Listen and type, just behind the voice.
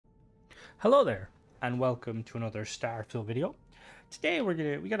Hello there, and welcome to another Starfield video. Today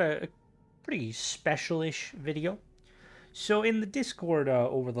we got a pretty special-ish video. So in the Discord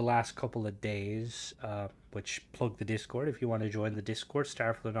over the last couple of days, which plug the Discord if you want to join the Discord,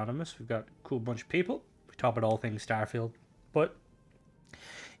 Starfield Anonymous. We've got a cool bunch of people. We talk about all things Starfield, but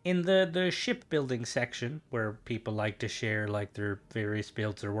in the shipbuilding section where people like to share like their various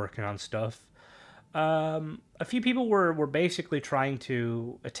builds they're working on stuff. A few people were basically trying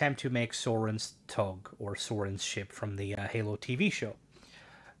to attempt to make Sorens tug or Sorens ship from the Halo TV show.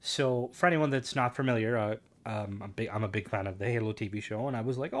 So for anyone that's not familiar, I'm a big fan of the Halo TV show, and I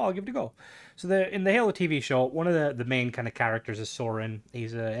was like, oh, I'll give it a go. So in the Halo TV show, one of the main kind of characters is Soren.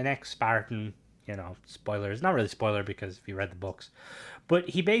 He's an ex-Spartan. You know, spoilers. Not really spoiler because if you read the books, but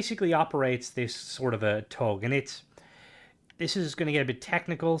he basically operates this sort of a tug, and this is going to get a bit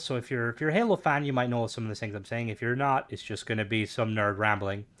technical, so if you're a Halo fan, you might know some of the things I'm saying. If you're not, it's just going to be some nerd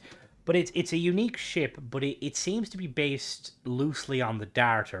rambling. But it's a unique ship, but it seems to be based loosely on the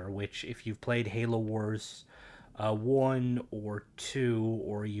Darter, which if you've played Halo Wars 1 or 2,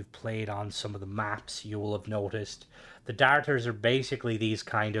 or you've played on some of the maps, you will have noticed. The Darters are basically these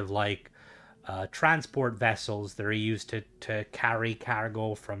kind of like transport vessels that are used to carry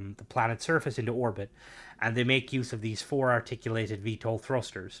cargo from the planet's surface into orbit, and they make use of these 4 articulated VTOL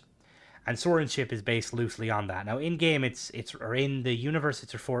thrusters. And Soren's ship is based loosely on that. Now, in game, or in the universe,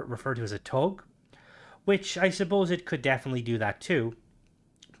 it's referred to as a tug, which I suppose it could definitely do that too.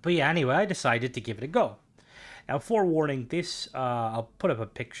 But yeah, anyway, I decided to give it a go. Now, forewarning, this I'll put up a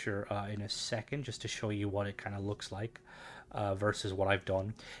picture in a second just to show you what it kind of looks like. Versus what I've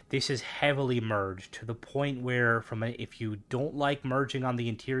done. This is heavily merged to the point where if you don't like merging on the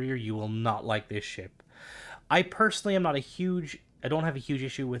interior, you will not like this ship. I personally am not I don't have a huge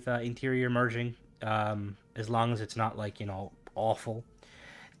issue with interior merging, as long as it's not like, awful.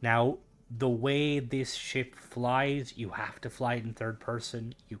 Now, the way this ship flies, you have to fly it in third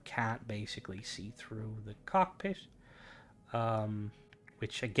person. You can't basically see through the cockpit.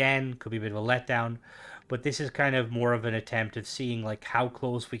 Which again could be a bit of a letdown, but this is kind of more of an attempt of seeing like how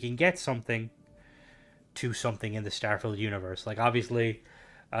close we can get something to something in the Starfield universe. Like obviously,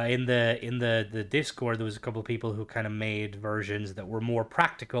 in the Discord, there was a couple of people who kind of made versions that were more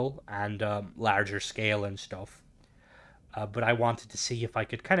practical and larger scale and stuff. But I wanted to see if I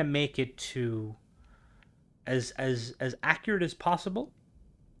could kind of make it to as accurate as possible.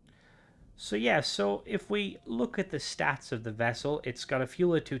 So yeah, so if we look at the stats of the vessel, it's got a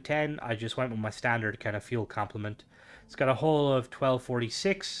fuel of 210. I just went with my standard kind of fuel complement. It's got a hull of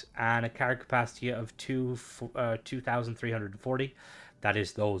 1246 and a cargo capacity of 2,340. That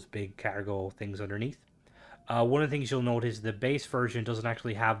is those big cargo things underneath. One of the things you'll note is the base version doesn't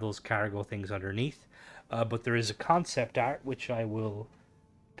actually have those cargo things underneath. But there is a concept art, which I will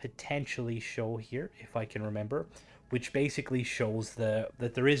potentially show here, if I can remember, which basically shows that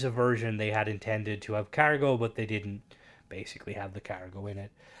there is a version they had intended to have cargo, but they didn't basically have the cargo in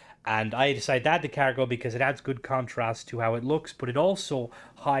it. And I decided to add the cargo because it adds good contrast to how it looks, but it also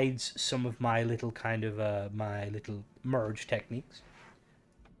hides some of my little kind of my little merge techniques.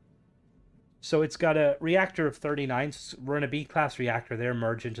 So it's got a reactor of 39. So we're in a B-class reactor there,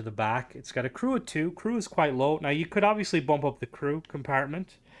 merge into the back. It's got a crew of 2. Crew is quite low. Now you could obviously bump up the crew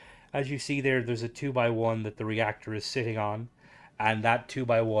compartment. As you see there's a 2x1 that the reactor is sitting on, and that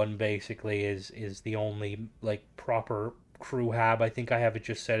 2x1 basically is the only like proper crew hab. I think I have it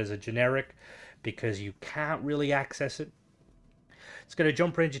just set as a generic because you can't really access it. It's got a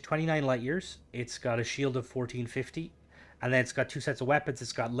jump range of 29 light years. It's got a shield of 1450, and then it's got 2 sets of weapons.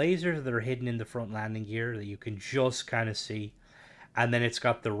 It's got lasers that are hidden in the front landing gear that you can just kind of see. And then it's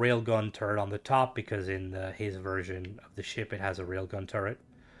got the railgun turret on the top because in his version of the ship it has a railgun turret.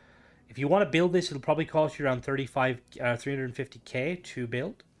 If you want to build this, it'll probably cost you around 350k to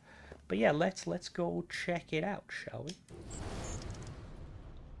build. But yeah, let's go check it out, shall we?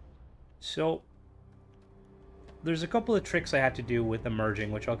 So there's a couple of tricks I had to do with the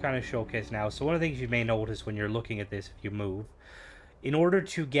merging, which I'll kind of showcase now. So one of the things you may notice when you're looking at this, if you move, in order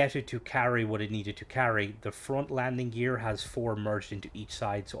to get it to carry what it needed to carry, the front landing gear has 4 merged into each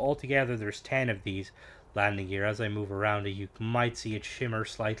side. So altogether, there's 10 of these landing gear. As I move around it, you might see it shimmer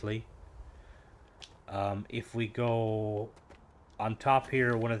slightly. If we go on top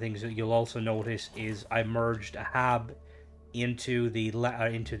here, one of the things that you'll also notice is I merged a hab into the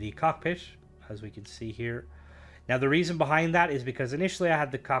cockpit, as we can see here. Now the reason behind that is because initially I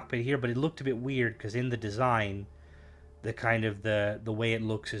had the cockpit here, but it looked a bit weird because in the design, the way it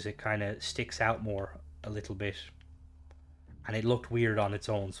looks is it kind of sticks out more a little bit, and it looked weird on its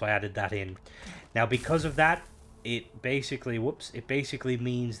own, so I added that in. Now because of that, it basically, whoops, it basically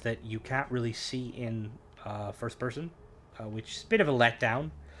means that you can't really see in first person, which is a bit of a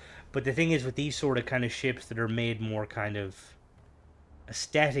letdown. But the thing is, with these sort of kind of ships that are made more kind of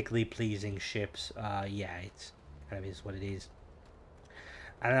aesthetically pleasing ships, yeah, it's kind of is what it is.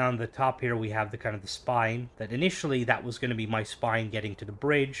 And on the top here, we have the kind of the spine that initially that was going to be my spine getting to the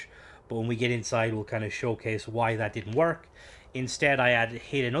bridge. But when we get inside, we'll kind of showcase why that didn't work. Instead, I had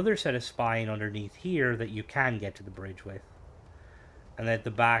hit another set of spine underneath here that you can get to the bridge with. And then at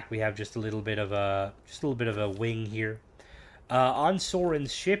the back, we have just a little bit of a wing here. On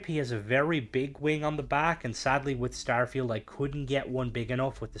Sorens' ship, he has a very big wing on the back, and sadly with Starfield, I couldn't get one big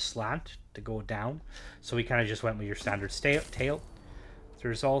enough with the slant to go down. So we kind of just went with your standard tail.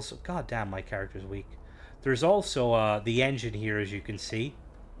 There's also... God damn, my character's weak. There's also the engine here, as you can see.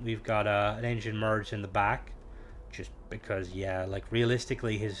 We've got an engine merged in the back. Just because, yeah, like,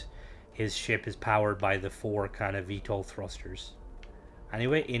 realistically, his ship is powered by the 4 kind of VTOL thrusters.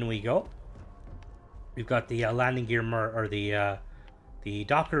 Anyway, in we go. We've got the landing gear the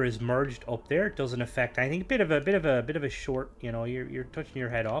docker is merged up there. It doesn't affect anything. Bit of a short, you know, you're touching your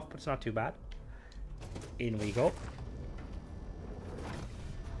head off, but it's not too bad. In we go.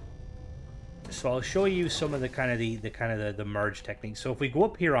 So I'll show you some of the merge techniques. So if we go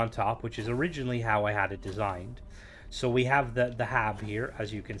up here on top, which is originally how I had it designed. So we have the hab here,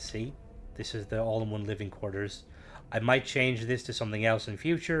 as you can see. This is the all-in-one living quarters. I might change this to something else in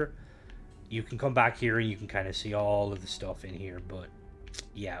future. You can come back here and you can kind of see all of the stuff in here. But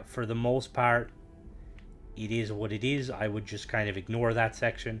yeah, for the most part, it is what it is. I would just kind of ignore that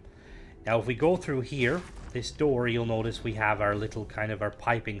section. Now if we go through here, this door, you'll notice we have our little kind of our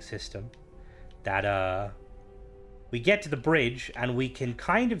piping system. That we get to the bridge and we can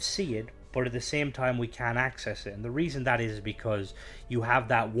kind of see it, but at the same time we can't access it. And the reason that is because you have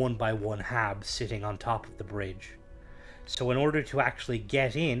that 1x1 hab sitting on top of the bridge. So in order to actually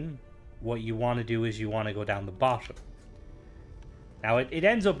get in, what you want to do is you want to go down the bottom. Now it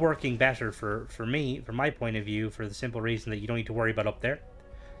ends up working better for me, from my point of view, for the simple reason that you don't need to worry about up there.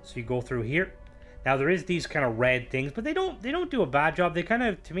 So you go through here. Now there is these kind of red things, but they don't do a bad job. They kind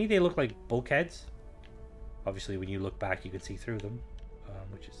of, to me, they look like bulkheads. Obviously, when you look back, you can see through them,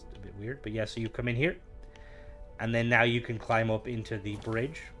 which is a bit weird. But yeah, so you come in here, and then now you can climb up into the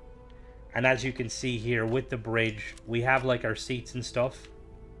bridge. And as you can see here with the bridge, we have like our seats and stuff,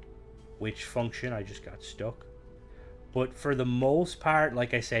 which function. I just got stuck. But for the most part,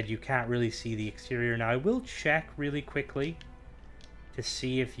 like I said, you can't really see the exterior. Now I will check really quickly to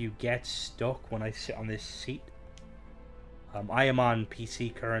see if you get stuck when I sit on this seat. I am on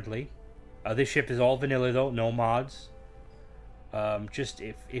PC currently. This ship is all vanilla though, no mods. Just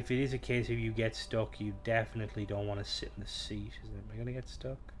if it is a case of you get stuck, you definitely don't want to sit in the seat. Am I gonna get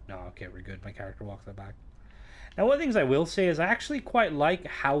stuck? No, okay, we're good. My character walks the back. Now, one of the things I will say is I actually quite like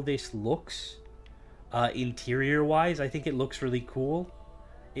how this looks, interior-wise. I think it looks really cool.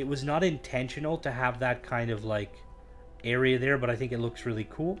 It was not intentional to have that kind of like area there, but I think it looks really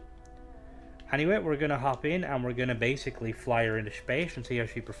cool. Anyway, we're gonna hop in and we're gonna basically fly her into space and see how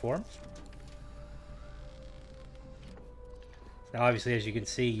she performs. Now obviously, as you can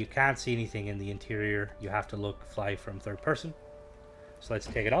see, you can't see anything in the interior. You have to fly from third person. So let's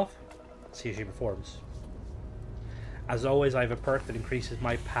take it off, see how she performs. As always, I have a perk that increases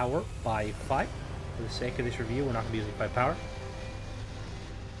my power by 5. For the sake of this review, we're not gonna be using 5 power.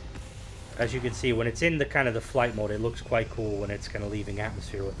 As you can see, when it's in the kind of the flight mode, it looks quite cool when it's kind of leaving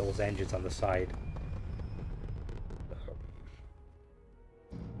atmosphere with those engines on the side.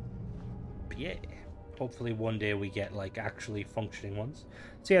 But yeah, hopefully one day we get like actually functioning ones.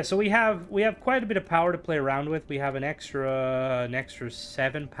 So yeah, so we have quite a bit of power to play around with. We have an extra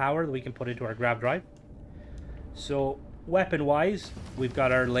 7 power that we can put into our grav drive. So weapon wise, we've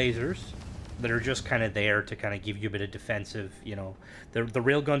got our lasers that are just kind of there to kind of give you a bit of defensive, you know. The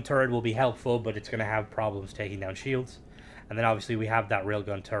railgun turret will be helpful, but it's going to have problems taking down shields. And then obviously we have that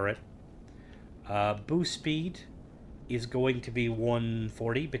railgun turret. Boost speed is going to be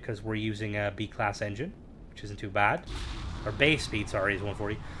 140 because we're using a B-class engine, which isn't too bad. Or base speed, sorry, is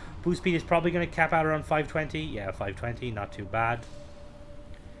 140. Boost speed is probably going to cap out around 520. Yeah, 520, not too bad.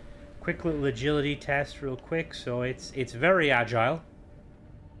 Quick little agility test real quick. So it's very agile.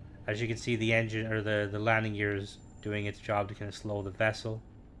 As you can see, the engine or the landing gear is doing its job to kind of slow the vessel.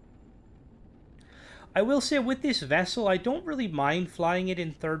 I will say with this vessel, I don't really mind flying it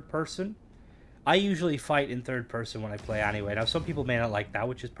in third person. I usually fight in third person when I play anyway. Now, some people may not like that,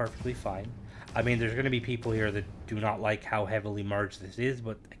 which is perfectly fine. I mean, there's going to be people here that do not like how heavily merged this is,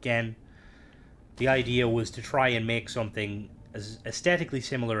 but again, the idea was to try and make something as aesthetically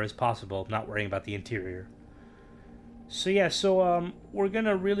similar as possible, not worrying about the interior. So yeah, so we're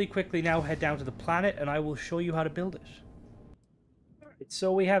gonna really quickly now head down to the planet, and I will show you how to build it. Alright,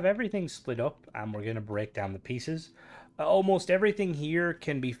 so we have everything split up, and we're gonna break down the pieces. Almost everything here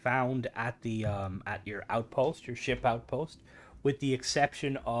can be found at your outpost, your ship outpost, with the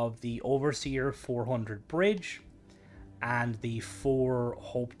exception of the Overseer 400 bridge and the 4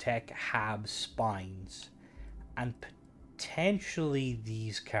 Hope Tech Hab spines, and potentially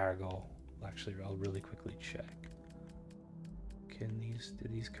these cargo. Actually, I'll really quickly check. Do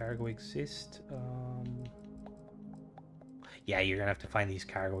these cargo exist? Yeah, you're gonna have to find these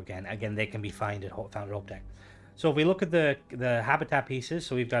cargo again. Again, they can be found at Hope Tech. So if we look at the habitat pieces,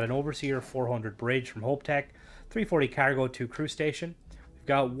 so we've got an Overseer 400 bridge from Hope Tech, 340 cargo to crew station. We've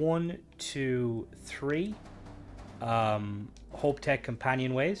got 1, 2, 3 Hope Tech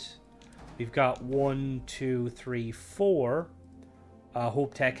companionways. We've got 1, 2, 3, 4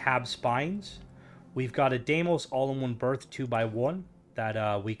 Hope Tech Hab spines. We've got a Deimos all-in-one berth 2x1 that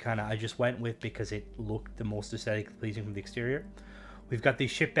I just went with because it looked the most aesthetically pleasing from the exterior. We've got the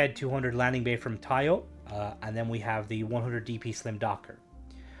Shipbed 200 landing bay from Tayo, and then we have the 100 DP Slim Docker.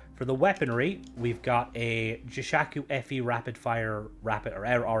 For the weaponry, we've got a Jishaku FE Rapid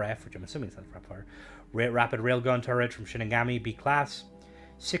RF, which I'm assuming is not Rapid Fire, Rapid Railgun turret from Shinigami B class,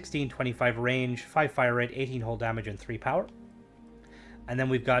 1625 range, 5 fire rate, 18 hull damage, and 3 power. And then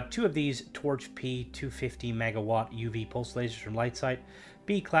we've got 2 of these Torch P 250 megawatt UV pulse lasers from Lightsight,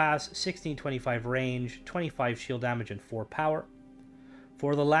 B class, 1625 range, 25 shield damage, and 4 power.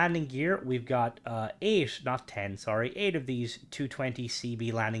 For the landing gear, we've got 8 of these 220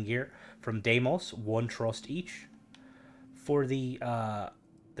 CB landing gear from Deimos, 1 trust each. For the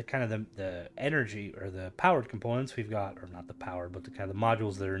energy or the powered components, we've got, or not the powered, but the kind of the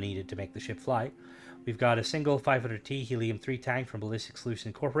modules that are needed to make the ship fly. We've got a single 500T helium-3 tank from Ballistic Solutions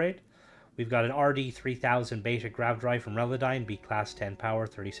Incorporated. We've got an RD 3000 beta grav drive from Reladyne, B class, 10 power,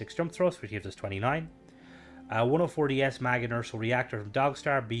 36 jump thrust, which gives us 29. 104DS mag inertial reactor from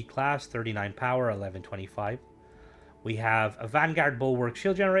Dogstar, B class, 39 power, 1125. We have a Vanguard bulwark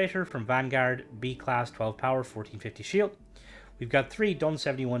shield generator from Vanguard, B class, 12 power, 1450 shield. We've got 3 Dun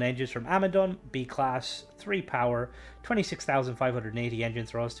 71 engines from Amadon, B class, 3 power, 26,580 engine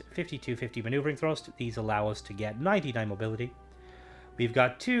thrust, 5250 maneuvering thrust. These allow us to get 99 mobility. We've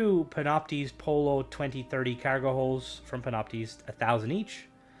got 2 Panoptes Polo 2030 cargo holes from Panoptes, 1,000 each.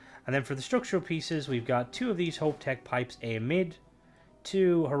 And then for the structural pieces, we've got 2 of these Hope Tech pipes A mid,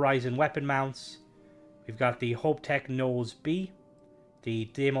 2 Horizon weapon mounts. We've got the Hope Tech nose B, the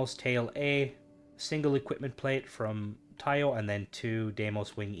Deimos tail A, single equipment plate from Tayo, and then 2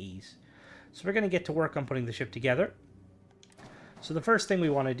 Deimos wing E's. So we're going to get to work on putting the ship together. So the first thing we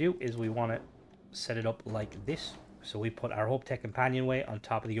want to do is we want to set it up like this. So we put our Hope Tech companionway on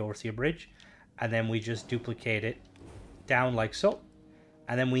top of the Overseer bridge, and then we just duplicate it down like so.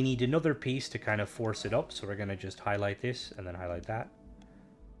 And then we need another piece to kind of force it up. So we're going to just highlight this and then highlight that.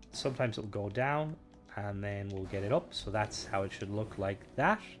 Sometimes it'll go down and then we'll get it up. So that's how it should look like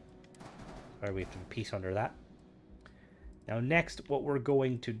that. Sorry, we have to have a piece under that. Now next, what we're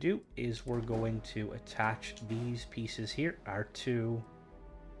going to do is we're going to attach these pieces here, our 2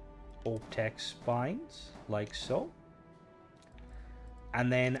 Hope Tech spines, like so.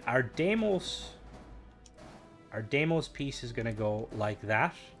 And then our Deimos piece is going to go like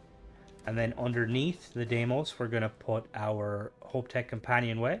that. And then underneath the Deimos, we're going to put our Hope Tech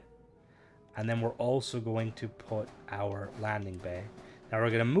companionway. And then we're also going to put our landing bay. Now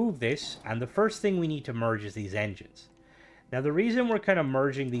we're going to move this, and the first thing we need to merge is these engines. Now the reason we're kind of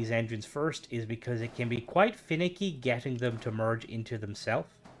merging these engines first is because it can be quite finicky getting them to merge into themselves.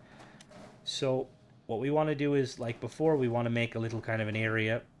 So what we want to do is, like before, we want to make a little kind of an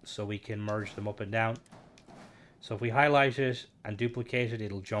area so we can merge them up and down. So if we highlight it and duplicate it,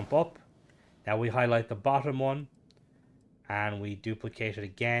 it'll jump up. Now we highlight the bottom one and we duplicate it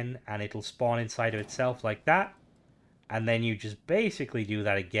again, and it'll spawn inside of itself like that. And then you just basically do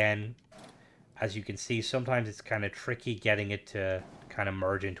that again. As you can see, sometimes it's kind of tricky getting it to kind of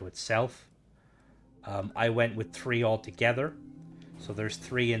merge into itself. I went with 3 altogether. So there's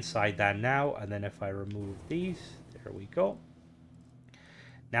 3 inside that now. And then if I remove these, there we go.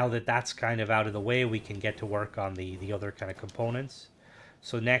 Now that that's kind of out of the way, we can get to work on the other kind of components.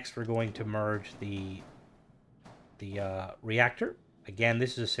 So next we're going to merge the reactor. Again,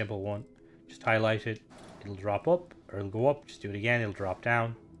 this is a simple one. Just highlight it, it'll drop up, or it'll go up. Just do it again, it'll drop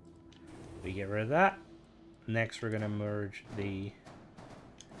down. We get rid of that. Next we're going to merge the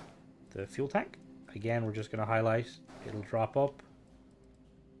fuel tank. Again, we're just going to highlight, it'll drop up.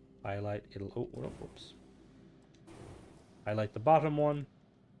 Highlight, it'll, oh, whoops. Highlight the bottom one.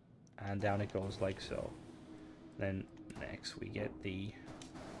 And down it goes like so. Then Next we get the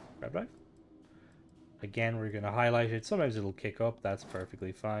grab drive. Again, we're going to highlight it. Sometimes it'll kick up. That's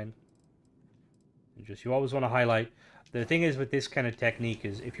perfectly fine. You always want to highlight. The thing is with this kind of technique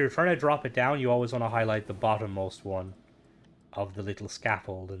is if you're trying to drop it down, you always want to highlight the bottommost one of the little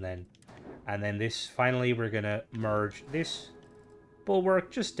scaffold, and then this, finally we're going to merge this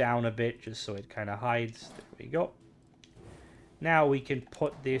bulwark just down a bit just so it kind of hides. There we go. Now we can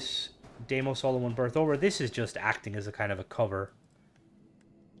put this Deimos all-in-one berth over. This is just acting as a kind of a cover.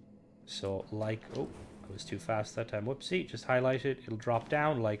 So like, oh, I was too fast that time. Whoopsie, just highlight it. It'll drop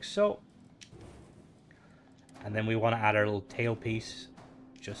down like so. And then we want to add our little tailpiece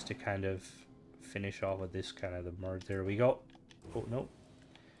just to kind of finish off with this kind of the merge. There we go. Oh, no.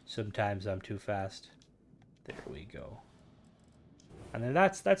 Sometimes I'm too fast. There we go. And then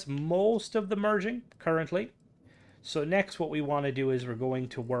that's most of the merging currently. So next what we want to do is we're going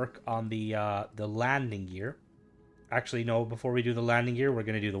to work on the landing gear. Actually, no, before we do the landing gear, we're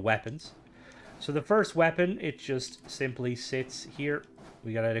going to do the weapons. So the first weapon, it just simply sits here.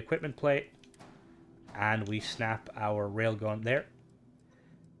 We got an equipment plate. And we snap our railgun there.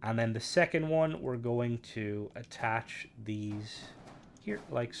 And then the second one, we're going to attach these here,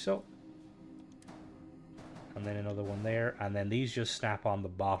 like so. And then another one there. And then these just snap on the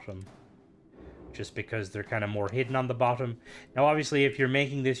bottom, just because they're kind of more hidden on the bottom. Now, obviously, if you're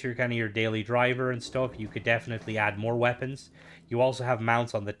making this your kind of your daily driver and stuff, you could definitely add more weapons. You also have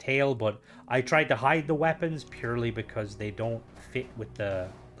mounts on the tail, but I tried to hide the weapons purely because they don't fit with the,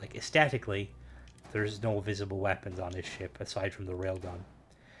 like, aesthetically. There's no visible weapons on this ship aside from the railgun.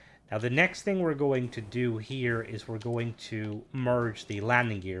 Now the next thing we're going to do here is we're going to merge the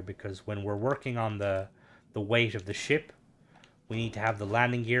landing gear, because when we're working on the weight of the ship, we need to have the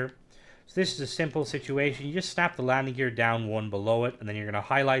landing gear. So this is a simple situation. You just snap the landing gear down one below it, and then you're going to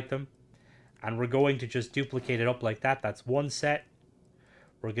highlight them. And we're going to just duplicate it up like that. That's one set.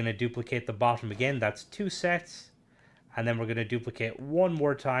 We're going to duplicate the bottom again. That's two sets. And then we're going to duplicate one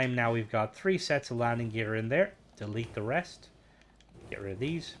more time. Now we've got 3 sets of landing gear in there. Delete the rest. Get rid of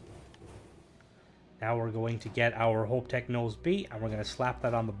these. Now we're going to get our Hope Tech Nose B, and we're going to slap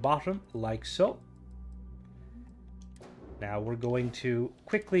that on the bottom like so. Now we're going to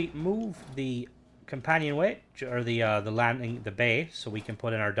quickly move the companionway, or the bay, so we can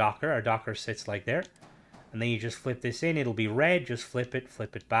put in our docker. Our docker sits like there. And then you just flip this in. It'll be red. Just flip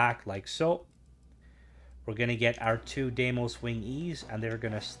it back like so. We're going to get our 2 Deimos Wing E's, and they're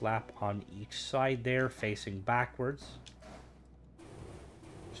going to slap on each side there, facing backwards.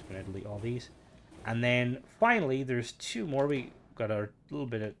 Just going to delete all these. And then, finally, there's 2 more. We got a little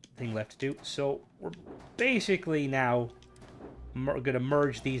bit of thing left to do. So, we're basically now going to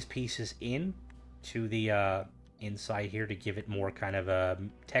merge these pieces in to the inside here to give it more kind of a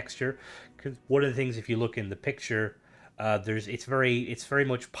texture. Because one of the things, if you look in the picture, it's very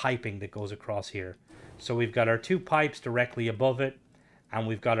much piping that goes across here. So we've got our 2 pipes directly above it, and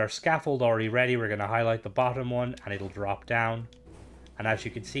we've got our scaffold already ready. We're going to highlight the bottom one, and it'll drop down. And as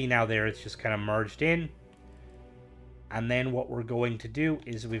you can see now there, it's just kind of merged in. And then what we're going to do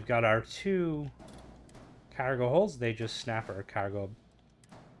is we've got our 2 cargo holes. They just snap our cargo.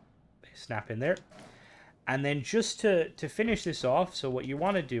 They snap in there. And then just to finish this off, so what you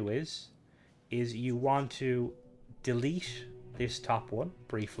want to do is you want to delete this top one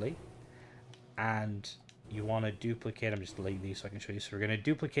briefly. And you want to duplicate, I'm just deleting these so I can show you. So we're going to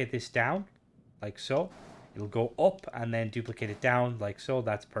duplicate this down, like so. It'll go up and then duplicate it down, like so.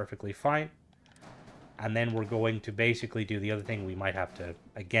 That's perfectly fine. And then we're going to basically do the other thing. We might have to,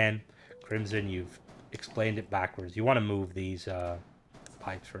 again, Crimson, you've explained it backwards. You want to move these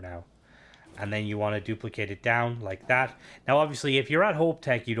pipes for now. And then you want to duplicate it down like that. Now, obviously, if you're at Hope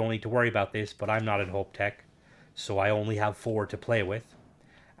Tech, you don't need to worry about this, but I'm not at Hope Tech, so I only have 4 to play with.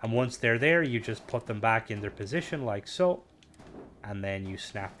 And once they're there, you just put them back in their position like so. And then you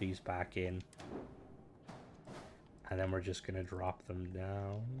snap these back in. And then we're just going to drop them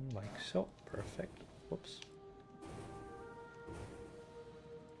down like so. Perfect. Whoops.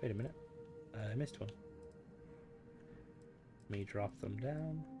 Wait a minute. I missed one. Let me drop them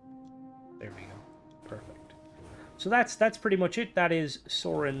down. There we go. Perfect. So that's pretty much it. That is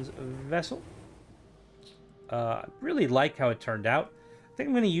Sorens' vessel. Really like how it turned out. I think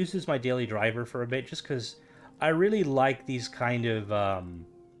I'm going to use this as my daily driver for a bit, just because I really like these kind of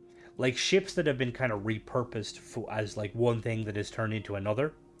like ships that have been kind of repurposed as like one thing that has turned into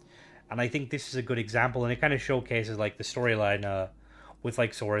another. And I think this is a good example, and it kind of showcases like the storyline with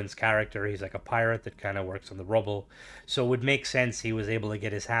like Sorens' character. He's like a pirate that kind of works on the rubble, so it would make sense he was able to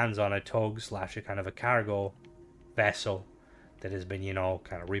get his hands on a tug / a kind of a cargo vessel that has been, you know,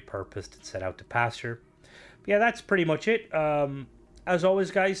 kind of repurposed and set out to pasture. Yeah, that's pretty much it. As always,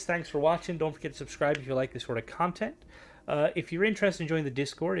 guys, thanks for watching. Don't forget to subscribe if you like this sort of content. If you're interested in joining the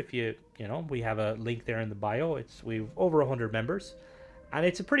Discord, if we have a link there in the bio. We've over 100 members, and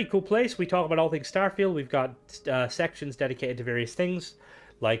it's a pretty cool place. We talk about all things Starfield. We've got sections dedicated to various things,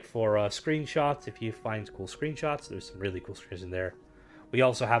 like for screenshots. If you find cool screenshots, there's some really cool screenshots in there. We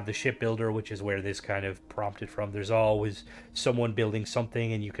also have the shipbuilder, which is where this kind of prompted from. There's always someone building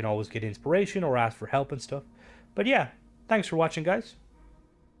something, and you can always get inspiration or ask for help and stuff. But yeah, thanks for watching, guys.